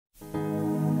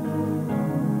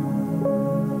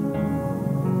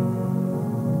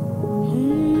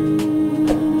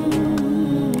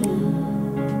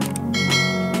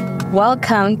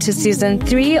Welcome to Season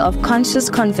 3 of Conscious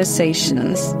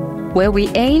Conversations, where we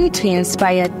aim to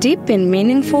inspire deep and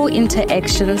meaningful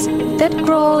interactions that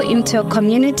grow into a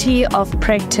community of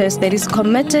practice that is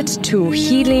committed to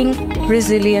healing,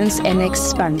 resilience, and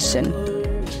expansion.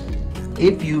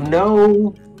 If you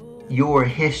know your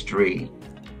history,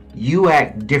 you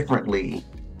act differently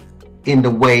in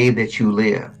the way that you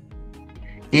live.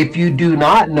 If you do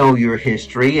not know your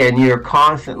history and you're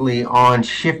constantly on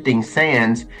shifting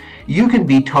sands, you can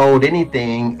be told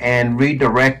anything and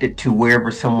redirected to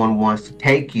wherever someone wants to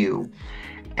take you.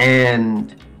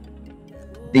 And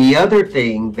the other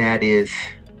thing that is,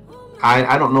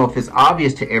 I don't know if it's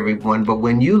obvious to everyone, but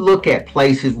when you look at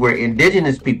places where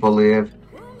indigenous people live,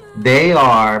 they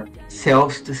are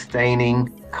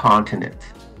self-sustaining continents,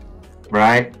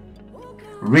 right?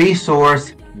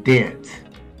 Resource dense.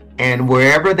 And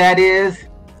wherever that is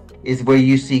where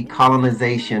you see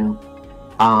colonization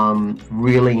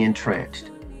really entrenched,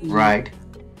 right?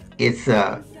 It's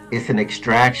an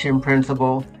extraction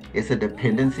principle. It's a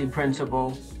dependency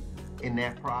principle in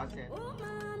that process.